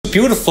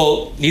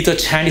beautiful little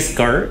Chinese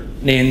girl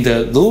named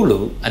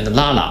Lulu and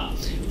Lana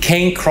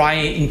came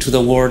crying into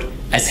the world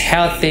as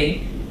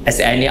healthy as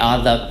any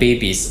other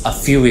babies a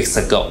few weeks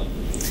ago.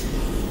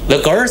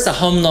 The girls are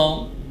home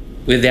now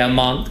with their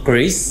mom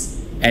Grace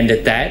and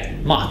dad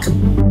Mark.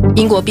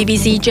 英国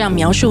BBC 这样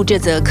描述这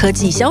则科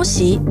技消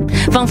息，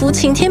仿佛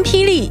晴天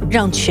霹雳，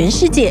让全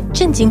世界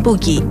震惊不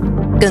已。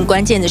更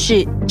关键的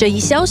是，这一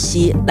消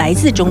息来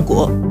自中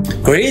国。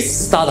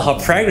Grace started her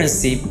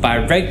pregnancy by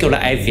regular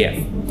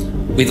IVF,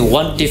 with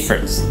one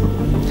difference.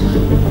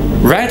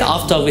 Right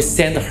after we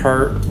sent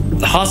her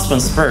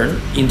husband's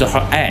sperm into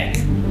her egg,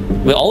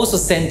 we're also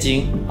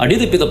sending a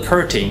little bit of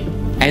protein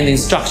and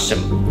instruction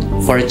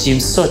for a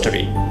gene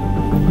surgery.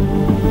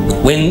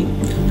 When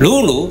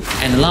Lulu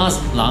and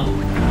Lana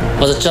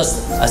was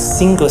just a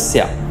single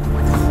cell,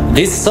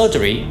 this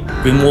surgery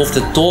removed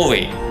the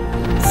doorway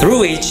through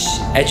which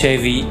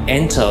HIV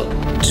entered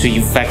to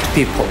infect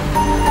people.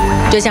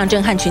 这项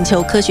震撼全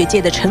球科学界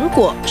的成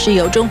果，是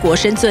由中国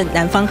深圳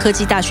南方科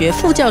技大学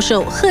副教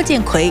授贺建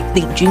奎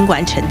领军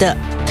完成的。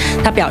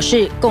他表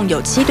示，共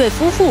有7对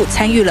夫妇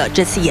参与了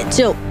这次研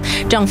究，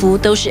丈夫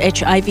都是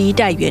HIV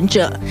带源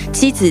者，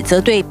妻子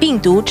则对病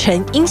毒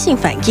呈阴性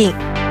反应。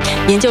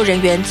研究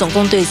人员总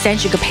共对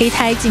30个胚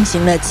胎进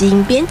行了基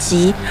因编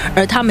辑，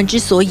而他们之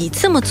所以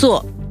这么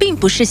做，并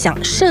不是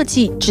想设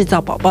计制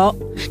造宝宝，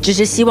只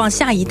是希望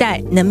下一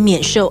代能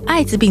免受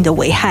艾滋病的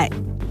危害。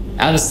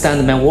I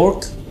understand my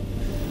work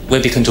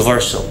will be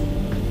controversial,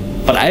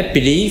 but I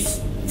believe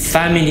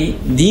family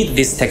need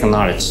this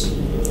technology,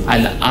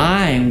 and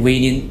I'm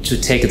willing to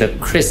take the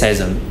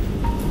criticism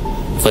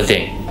for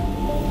them.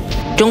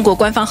 中国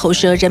官方喉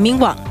舌人民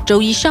网周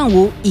一上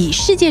午以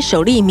世界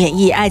首例免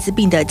疫艾滋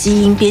病的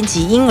基因编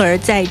辑婴儿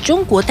在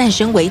中国诞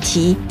生为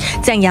题，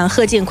赞扬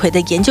贺建奎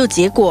的研究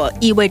结果，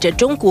意味着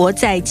中国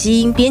在基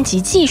因编辑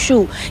技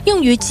术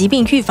用于疾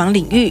病预防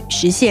领域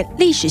实现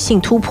历史性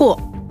突破。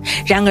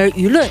然而，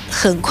舆论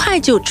很快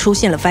就出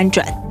现了翻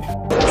转。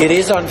It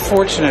is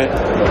unfortunate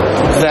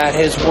that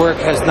his work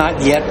has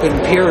not yet been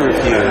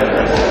peer-reviewed,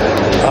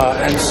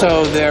 and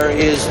so there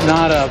is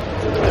not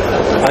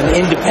an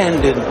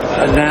independent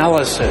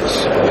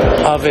analysis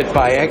of it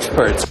by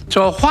experts.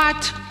 So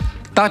what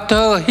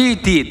Dr. He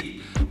did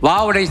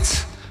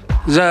violates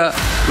the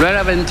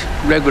relevant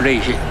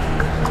regulation.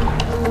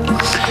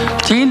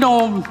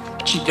 Genome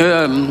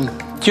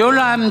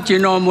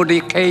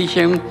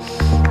modification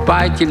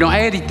by genome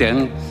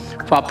editing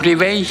for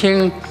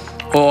prevention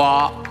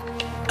or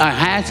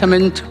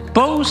enhancement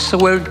both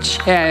will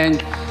change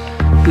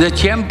the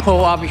gene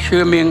pool of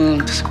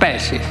human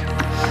species,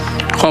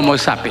 Homo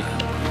sapiens.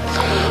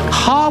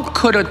 How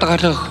could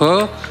Dr.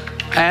 He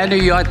and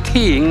your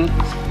team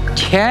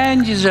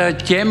change the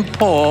gene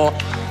pool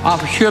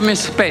of human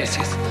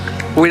species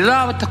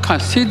without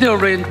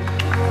considering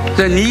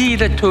the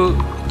need to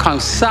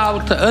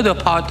consult other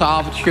parts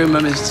of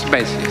human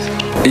species?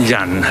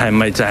 人係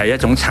咪就係一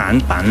種產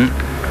品？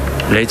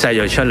你製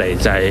造出嚟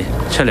就係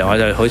出嚟，我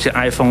就好似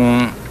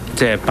iPhone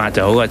即係8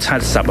就好過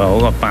70啊，好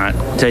過8，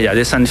即係有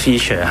啲新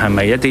feature 係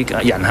咪一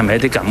啲人係咪一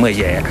啲咁嘅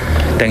嘢？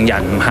定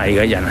人唔係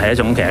嘅，人係一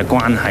種其實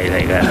關係嚟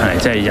嘅，係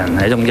即係人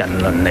係一種人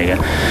倫嚟嘅。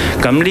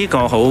咁呢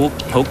個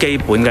好基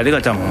本嘅，呢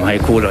個就唔係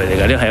顧慮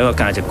嚟嘅，呢個係一個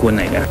價值觀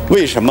嚟嘅。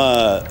為什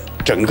麼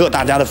整個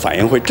大家的反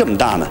應會這麼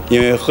大呢？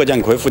因為賀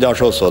建奎副教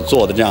授所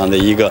做的這樣的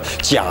一個，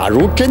假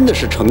如真的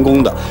是成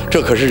功的，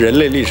這可是人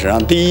類歷史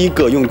上第一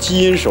個用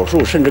基因手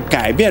術甚至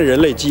改變人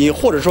類基因，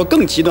或者說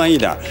更極端一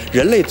點，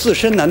人類自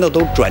身難道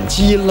都轉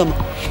基因了嗎？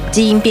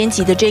基因編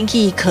輯的爭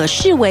議可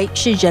視為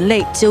是人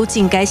類究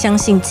竟該相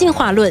信進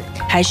化論，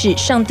還是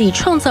上帝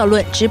創造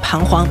論之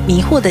彷徨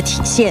迷惑的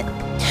體現。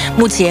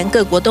目前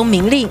各國都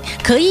明令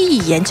可以以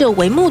研究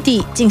為目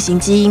的進行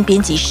基因編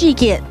輯試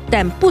驗，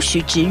但不許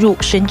植入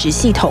生殖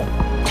系統。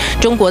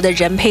中國的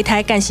人胚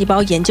胎幹細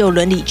胞研究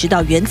倫理指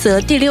導原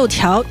則第6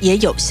條也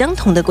有相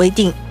同的規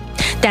定，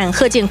但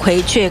賀建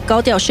奎卻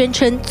高調聲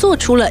稱做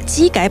出了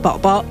基改寶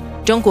寶。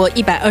中國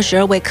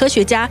122位科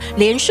學家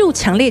連數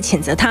強烈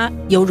譴責他，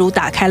猶如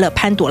打開了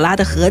潘朵拉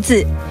的盒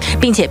子，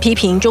並且批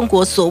評中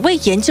國所謂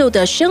研究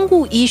的生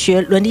物醫學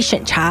倫理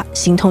審查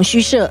形同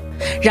虛設，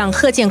讓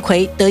賀建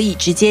奎得以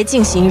直接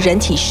進行人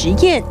體實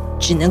驗，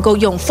只能夠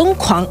用瘋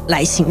狂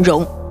來形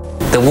容。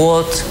The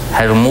world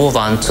has moved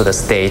on to the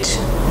stage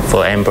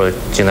for embryo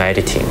gene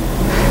editing.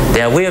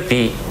 There will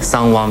be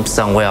someone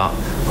somewhere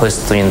who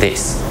is doing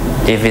this.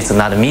 If it's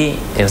not me,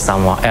 it's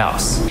someone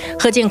else.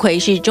 贺建奎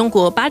是中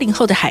国80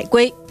后的海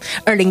归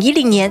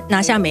，2010年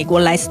拿下美国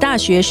莱斯大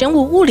学生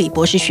物物理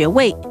博士学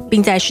位，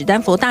并在史丹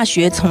佛大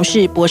学从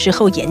事博士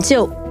后研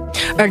究。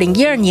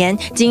2012年，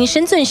经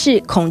深圳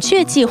市孔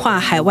雀计划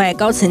海外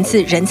高层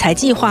次人才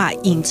计划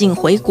引进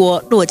回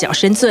国，落脚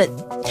深圳。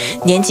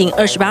年仅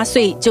28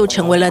岁就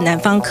成为了南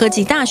方科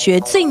技大学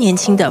最年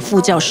轻的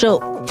副教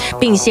授，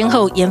并先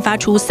后研发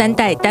出3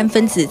代单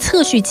分子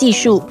测序技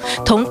术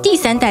同第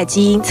3代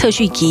基因测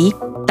序仪，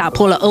打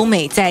破了欧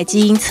美在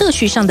基因测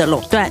序上的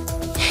垄断。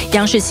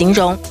央视形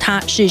容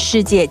他是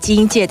世界基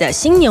因界的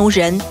新牛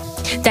人，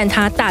但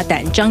他大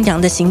胆张扬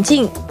的行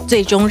径，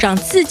最终让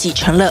自己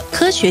成了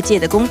科学界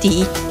的公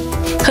敌。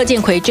贺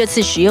建奎这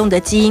次使用的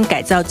基因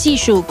改造技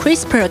术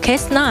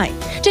CRISPR-Cas9，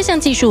 这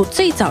项技术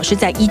最早是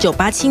在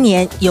1987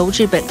年由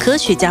日本科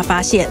学家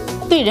发现。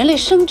对人类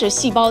生殖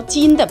细胞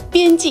基因的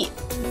编辑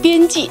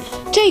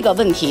这个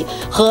问题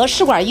和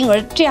试管婴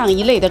儿这样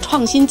一类的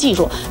创新技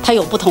术，它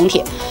有不同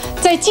点。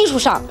在技术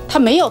上，它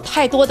没有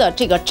太多的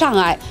这个障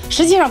碍。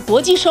实际上，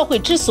国际社会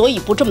之所以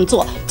不这么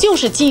做，就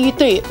是基于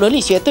对伦理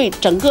学、对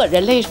整个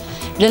人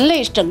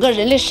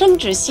类生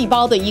殖细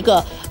胞的一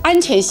个安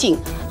全性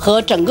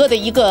和整个的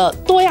一个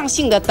多样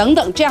性的等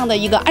等这样的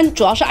一个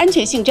主要是安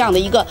全性这样的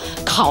一个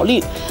考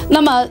虑。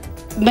那么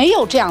没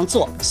有这样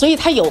做，所以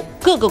它有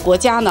各个国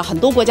家呢，很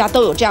多国家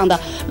都有这样的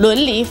伦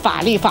理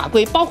法律法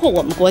规，包括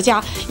我们国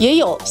家也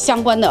有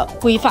相关的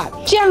规范。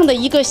这样的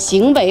一个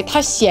行为，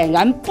它显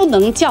然不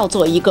能叫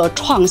做一个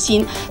创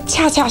新，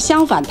恰恰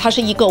相反，它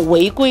是一个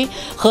违规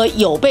和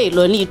有悖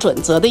伦理准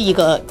则的一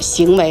个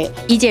行为。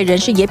医界人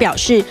士也表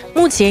示，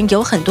目前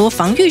有很多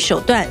防御手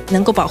段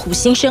能够保护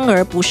新生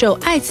儿不受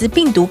艾滋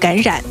病毒感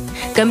染，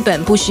根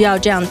本不需要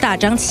这样大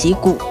张旗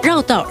鼓、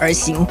绕道而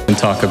行。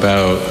Talk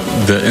about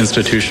the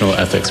institutional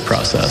ethics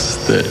process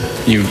that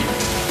you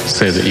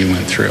say that you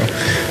went through.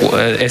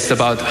 It's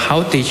about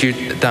how did you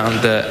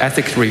done the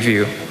ethics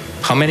review?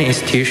 How many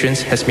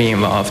institutions has been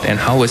involved, and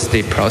how was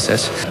the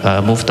process?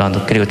 Moved on to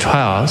clinical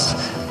trials.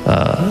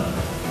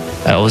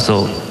 I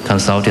also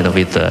consulted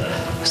with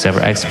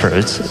several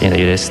experts in the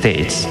United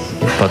States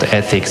about the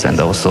ethics and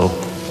also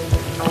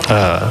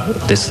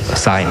this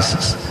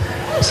sciences.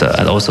 So,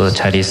 and also the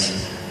Chinese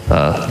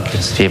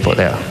people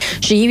there.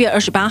 11月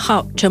28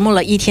号，沉默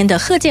了一天的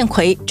贺建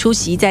奎出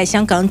席在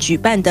香港举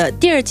办的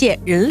第2届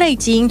人类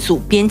基因组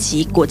编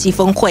辑国际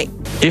峰会。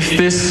If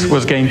this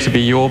was going to be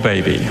your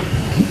baby,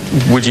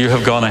 would you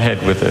have gone ahead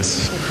with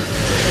this?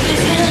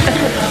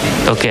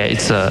 Okay,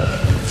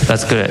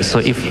 that's good. So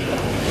if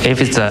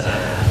it's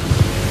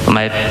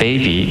my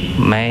baby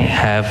may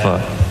have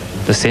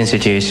the same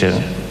situation,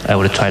 I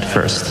would try it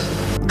first.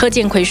 贺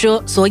建奎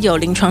说，所有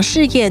临床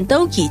试验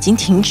都已经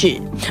停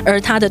止，而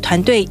他的团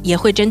队也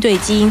会针对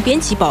基因编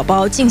辑宝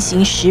宝进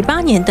行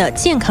18年的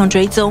健康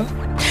追踪。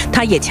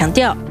他也强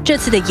调，这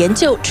次的研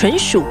究纯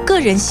属个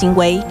人行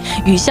为，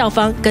与校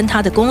方跟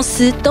他的公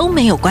司都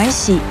没有关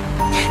系。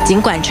尽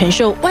管承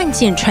受万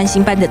箭穿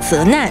心般的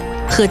责难，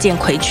贺建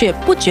奎却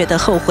不觉得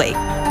后悔。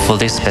For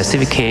this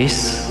specific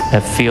case,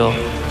 I feel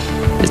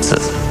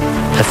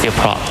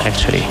proud.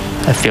 Actually,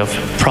 I feel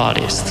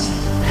proudest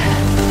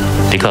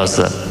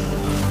because.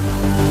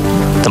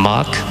 The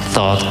Mark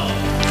thought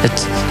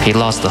that he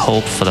lost the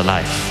hope for the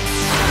life.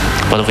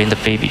 But when the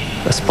baby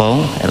was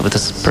born and with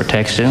this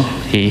protection,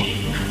 he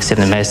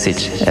sent a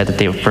message at the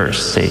day of birth,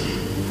 say,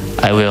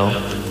 I will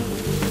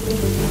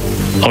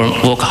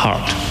work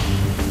hard,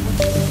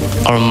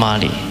 earn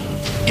money,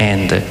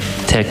 and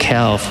take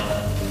care of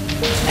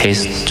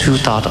his 2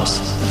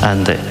 daughters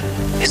and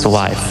his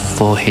wife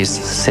for his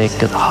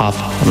second half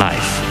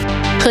life.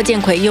 贺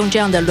建奎用这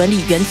样的伦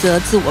理原则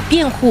自我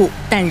辩护，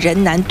但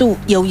仍难渡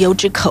悠悠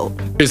之口。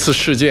这次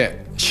事件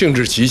性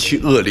质极其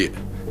恶劣，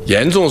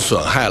严重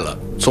损害了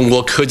中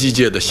国科技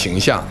界的形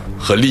象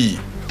和利益。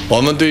我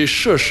们对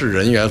涉事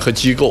人员和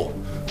机构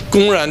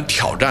公然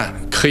挑战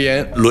科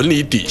研伦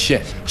理底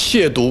线、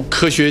亵渎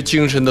科学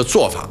精神的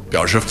做法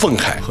表示愤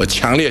慨和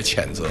强烈谴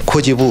责。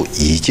科技部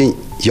已经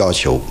要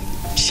求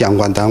相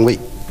关单位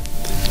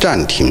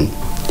暂停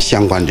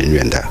相关人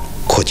员的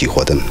科技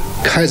活动。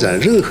开展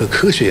任何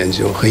科学研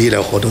究和医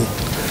疗活动，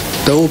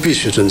都必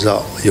须遵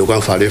照有关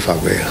法律法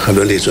规和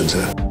伦理准则。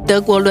德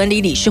国伦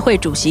理理事会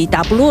主席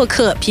达布洛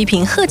克批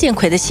评贺建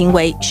奎的行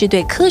为是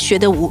对科学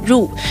的侮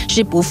辱，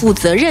是不负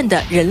责任的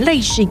人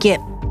类试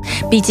验。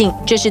毕竟，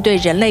这是对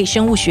人类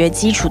生物学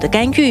基础的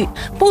干预，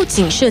不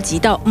仅涉及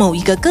到某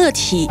一个个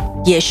体，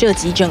也涉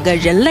及整个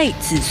人类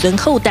子孙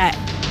后代。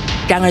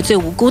然而，最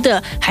无辜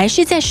的还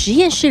是在实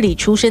验室里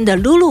出生的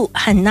露露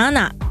和娜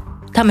娜。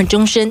他们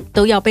终身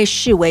都要被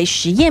视为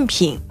实验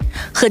品，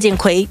贺建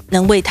奎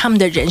能为他们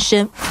的人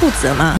生负责吗？